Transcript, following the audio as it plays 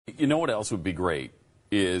You know what else would be great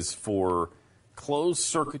is for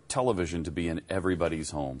closed-circuit television to be in everybody's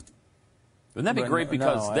home. Wouldn't that be great?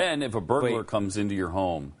 Because then if a burglar comes into your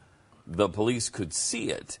home, the police could see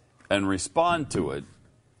it and respond to it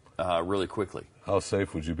really quickly. How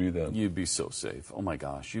safe would you be then? You'd be so safe. Oh, my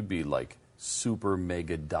gosh. You'd be like super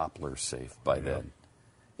mega Doppler safe by then.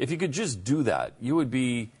 If you could just do that, you would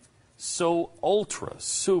be so ultra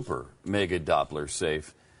super mega Doppler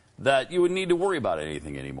safe that you wouldn't need to worry about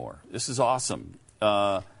anything anymore. This is awesome.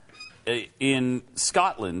 In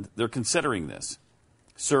Scotland, they're considering this.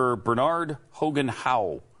 Sir Bernard Hogan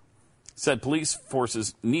Howe said police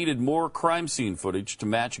forces needed more crime scene footage to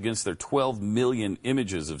match against their 12 million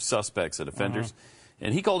images of suspects and offenders.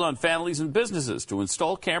 And he called on families and businesses to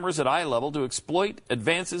install cameras at eye level to exploit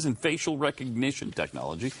advances in facial recognition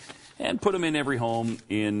technology and put them in every home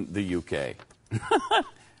in the UK.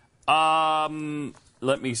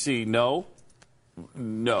 Let me see. No.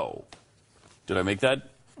 Did I make that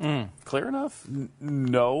clear enough?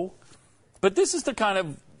 No. But this is the kind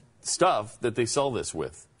of stuff that they sell this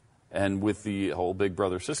with, and with the whole Big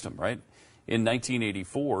Brother system, right? In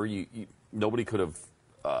 1984, nobody could have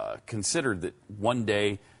considered that one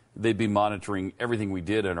day they'd be monitoring everything we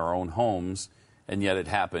did in our own homes, and yet it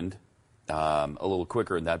happened a little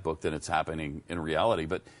quicker in that book than it's happening in reality.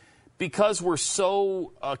 But because we're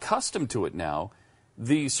so accustomed to it now,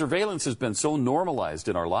 the surveillance has been so normalized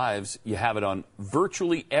in our lives, you have it on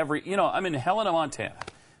virtually every... I'm in Helena, Montana.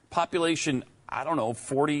 Population, I don't know,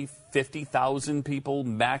 40, 50,000 people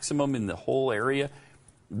maximum in the whole area.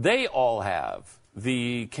 They all have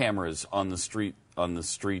the cameras on the on the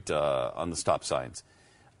stop signs.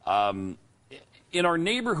 In our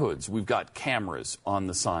neighborhoods, we've got cameras on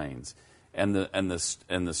the signs and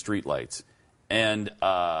the street lights. And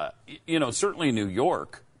certainly in New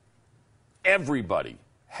York, everybody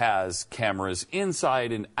has cameras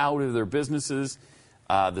inside and out of their businesses.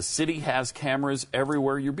 The city has cameras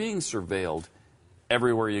everywhere. You're being surveilled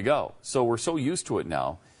everywhere you go. So we're so used to it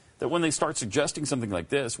now that when they start suggesting something like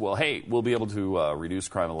this, well, hey, we'll be able to reduce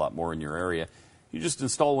crime a lot more in your area. You just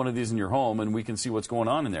install one of these in your home and we can see what's going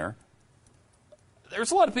on in there.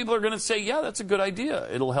 There's a lot of people who are going to say, yeah, that's a good idea.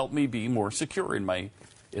 It'll help me be more secure in my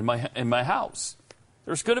house.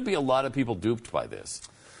 There's going to be a lot of people duped by this.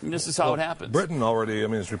 And this is how it happens. Britain already,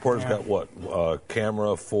 this reporter's got what?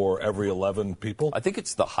 Camera for every 11 people? I think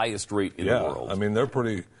it's the highest rate in the world. They're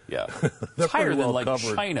pretty... Yeah. They're it's higher than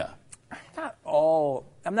covered. China.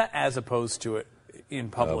 I'm not as opposed to it in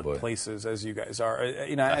public places as you guys are.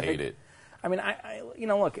 I hate it.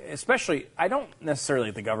 Look, especially, I don't necessarily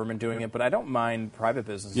like the government doing it, but I don't mind private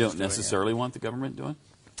businesses doing it. You don't necessarily want the government doing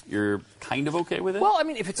it? You're kind of okay with it? Well,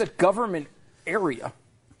 if it's a government area,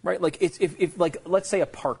 right? Like, if let's say a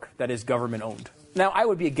park that is government owned. Now, I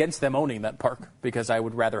would be against them owning that park because I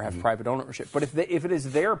would rather have private ownership. But if it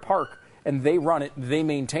is their park and they run it, they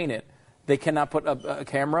maintain it, they cannot put a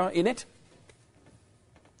camera in it?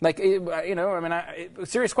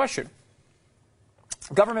 Serious question.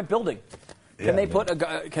 Government building. Can they put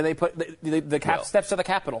the steps of the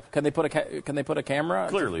Capitol? Can they put a camera?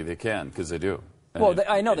 Clearly they can, because they do. Well,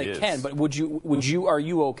 I know they can, but are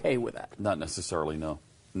you okay with that? Not necessarily, no.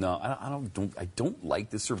 No, I don't like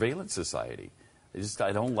the surveillance society.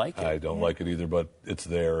 I don't like it. I don't like it either, but it's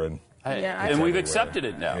there, and we've accepted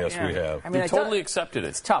it now. Yes, we have. We've totally accepted it.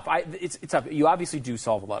 It's tough. It's tough. You obviously do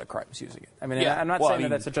solve a lot of crimes using it. I'm not saying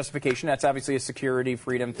that's a justification. That's obviously a security,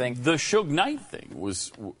 freedom thing. The Suge Knight thing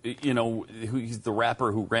was, he's the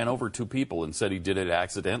rapper who ran over two people and said he did it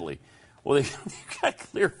accidentally. Well, they got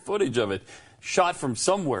clear footage of it, shot from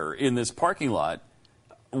somewhere in this parking lot,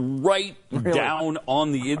 right down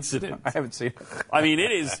on the incident. I haven't seen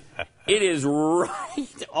it. It is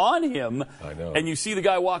right on him. I know. And you see the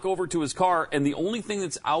guy walk over to his car, and the only thing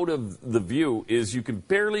that's out of the view is you can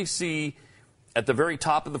barely see at the very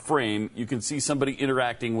top of the frame, you can see somebody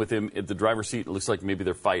interacting with him at the driver's seat. It looks like maybe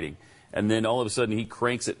they're fighting. And then all of a sudden he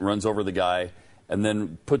cranks it and runs over the guy, and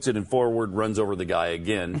then puts it in forward, runs over the guy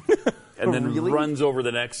again, and then runs over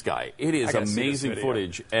the next guy. It is amazing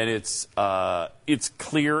footage, and it's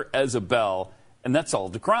clear as a bell, and that's all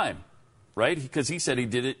the crime, right? Because he said he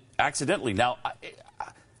did it accidentally. Now,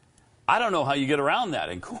 I don't know how you get around that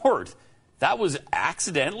in court. That was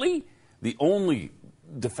accidentally. The only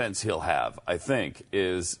defense he'll have, I think,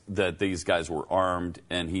 is that these guys were armed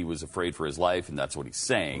and he was afraid for his life, and that's what he's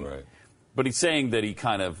saying. Right. But he's saying that he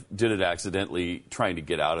kind of did it accidentally, trying to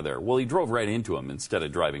get out of there. Well, he drove right into them instead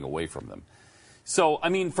of driving away from them. So,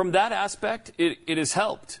 from that aspect, it has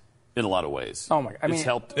helped. in a lot of ways. Oh my! I mean, it's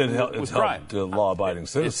helped It's with crime. helped law-abiding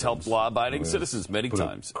citizens. It's helped law-abiding citizens many put a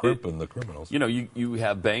times. Grip in the criminals. You know, you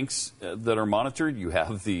have banks that are monitored. You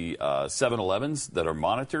have the 7-Elevens that are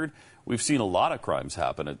monitored. We've seen a lot of crimes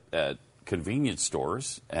happen at convenience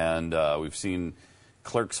stores, and we've seen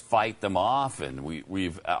clerks fight them off, and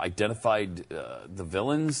we've identified the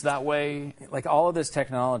villains that way. like all of this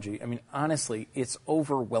technology, I mean, honestly, it's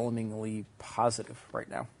overwhelmingly positive right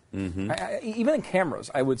now. Mm-hmm. Even in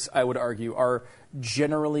cameras, I would argue, are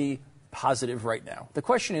generally positive right now. The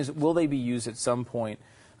question is, will they be used at some point?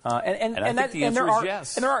 And I think the answer is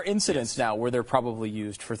yes. And there are incidents now where they're probably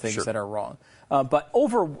used for things Sure. that are wrong. But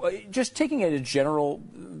just taking it a general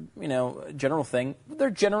thing, they're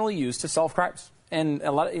generally used to solve crimes. And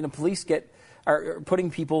a lot of police are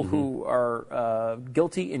putting people who are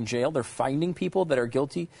guilty in jail. They're finding people that are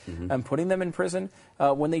guilty and putting them in prison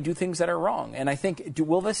when they do things that are wrong. And I think,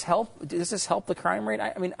 will this help? Does this help the crime rate?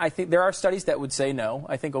 I mean, I think there are studies that would say no.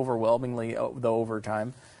 I think overwhelmingly, though, over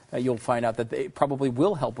time, you'll find out that they probably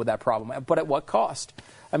will help with that problem. But at what cost?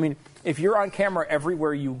 I mean, if you're on camera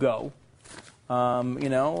everywhere you go,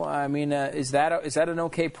 is that an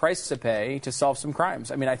okay price to pay to solve some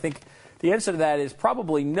crimes? I mean, I think the answer to that is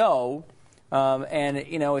probably no.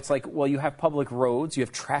 It's like, well, you have public roads, you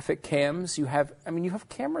have traffic cams, you have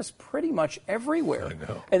cameras pretty much everywhere. I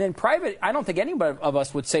know. And then private, I don't think anybody of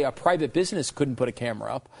us would say a private business couldn't put a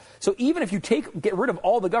camera up. So even if you get rid of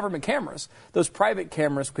all the government cameras, those private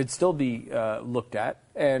cameras could still be looked at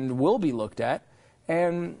and will be looked at,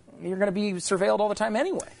 and you're going to be surveilled all the time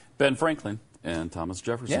anyway. Ben Franklin and Thomas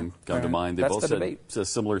Jefferson come to mind. They both said a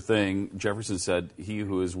similar thing. Jefferson said, "He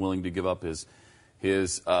who is willing to give up his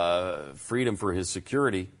freedom for his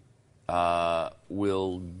security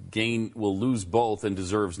will lose both and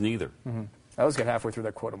deserves neither." Mm-hmm. I always get halfway through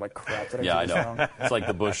that quote. I'm like, crap. Yeah, I know. It's like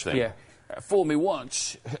the Bush thing. Yeah. Fool me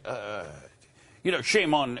once,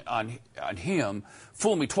 shame on him.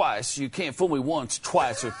 Fool me twice. You can't fool me once,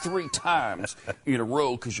 twice, or 3 times in a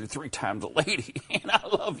row because you're 3 times a lady, and I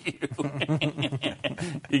love you.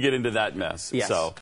 You get into that mess. Yes. So